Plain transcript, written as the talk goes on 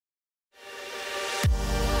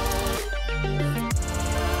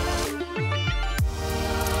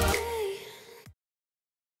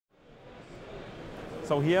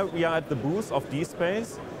So here we are at the booth of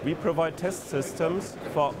dSpace. We provide test systems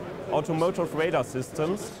for automotive radar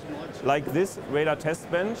systems, like this radar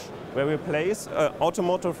test bench, where we place an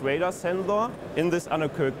automotive radar sensor in this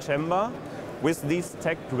anechoic chamber with these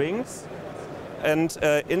tagged rings. And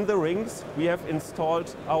in the rings we have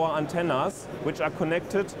installed our antennas, which are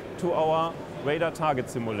connected to our radar target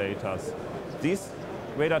simulators. These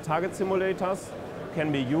radar target simulators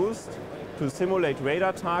can be used to simulate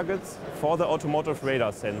radar targets for the automotive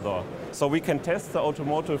radar sensor. So we can test the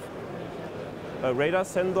automotive radar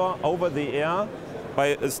sensor over the air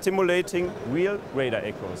by stimulating real radar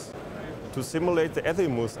echoes. To simulate the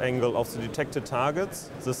azimuth angle of the detected targets,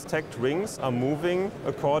 the stacked rings are moving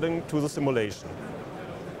according to the simulation.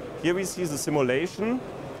 Here we see the simulation.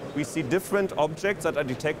 We see different objects that are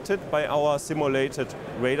detected by our simulated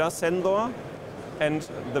radar sensor, and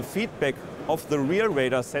the feedback of the real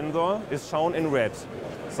radar sensor is shown in red.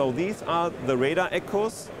 So these are the radar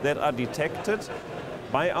echoes that are detected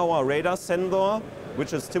by our radar sensor,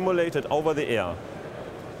 which is stimulated over the air.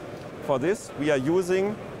 For this, we are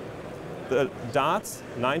using the DARTS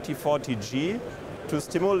 9040G to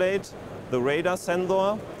stimulate the radar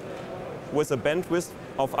sensor with a bandwidth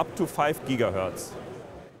of up to 5 GHz.